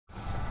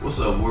What's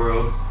up,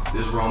 world?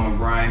 This is Roman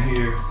Brian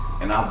here,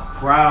 and I'm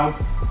proud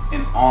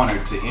and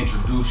honored to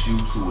introduce you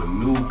to a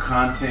new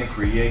content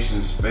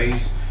creation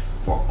space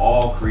for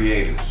all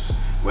creators,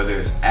 whether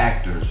it's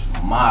actors,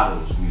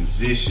 models,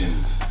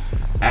 musicians,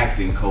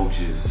 acting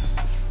coaches,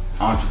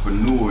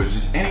 entrepreneurs,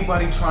 just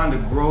anybody trying to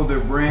grow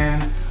their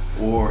brand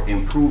or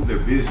improve their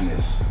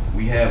business.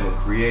 We have a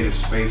creative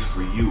space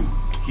for you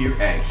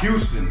here at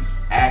Houston's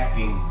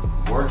Acting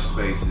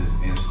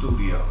Workspaces and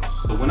Studios.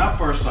 So when I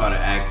first started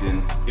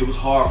acting, it was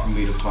hard for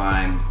me to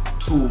find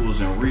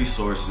tools and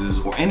resources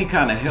or any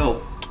kind of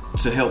help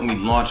to help me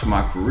launch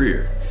my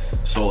career.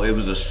 So it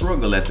was a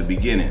struggle at the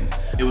beginning.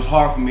 It was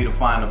hard for me to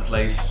find a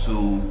place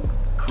to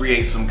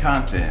create some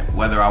content,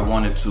 whether I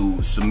wanted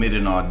to submit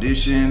an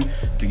audition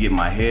to get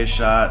my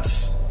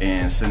headshots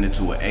and send it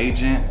to an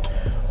agent,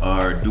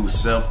 or do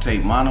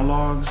self-tape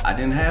monologues. I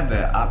didn't have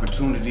that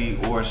opportunity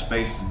or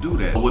space to do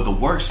that. But with a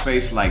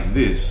workspace like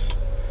this,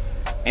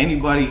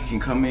 anybody can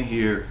come in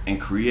here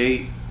and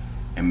create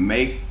and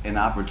make an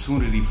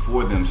opportunity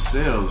for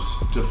themselves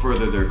to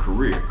further their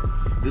career.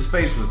 This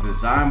space was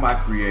designed by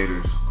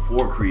creators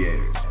for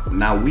creators.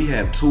 Now we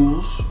have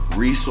tools,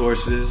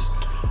 resources,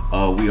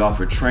 we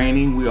offer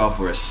training, we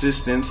offer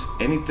assistance,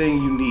 anything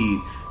you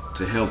need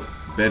to help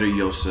better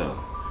yourself.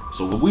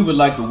 So we would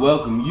like to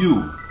welcome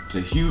you to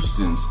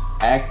Houston's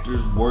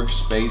Actors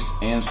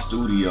Workspace and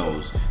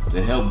Studios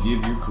to help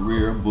give your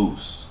career a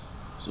boost.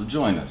 So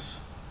join us.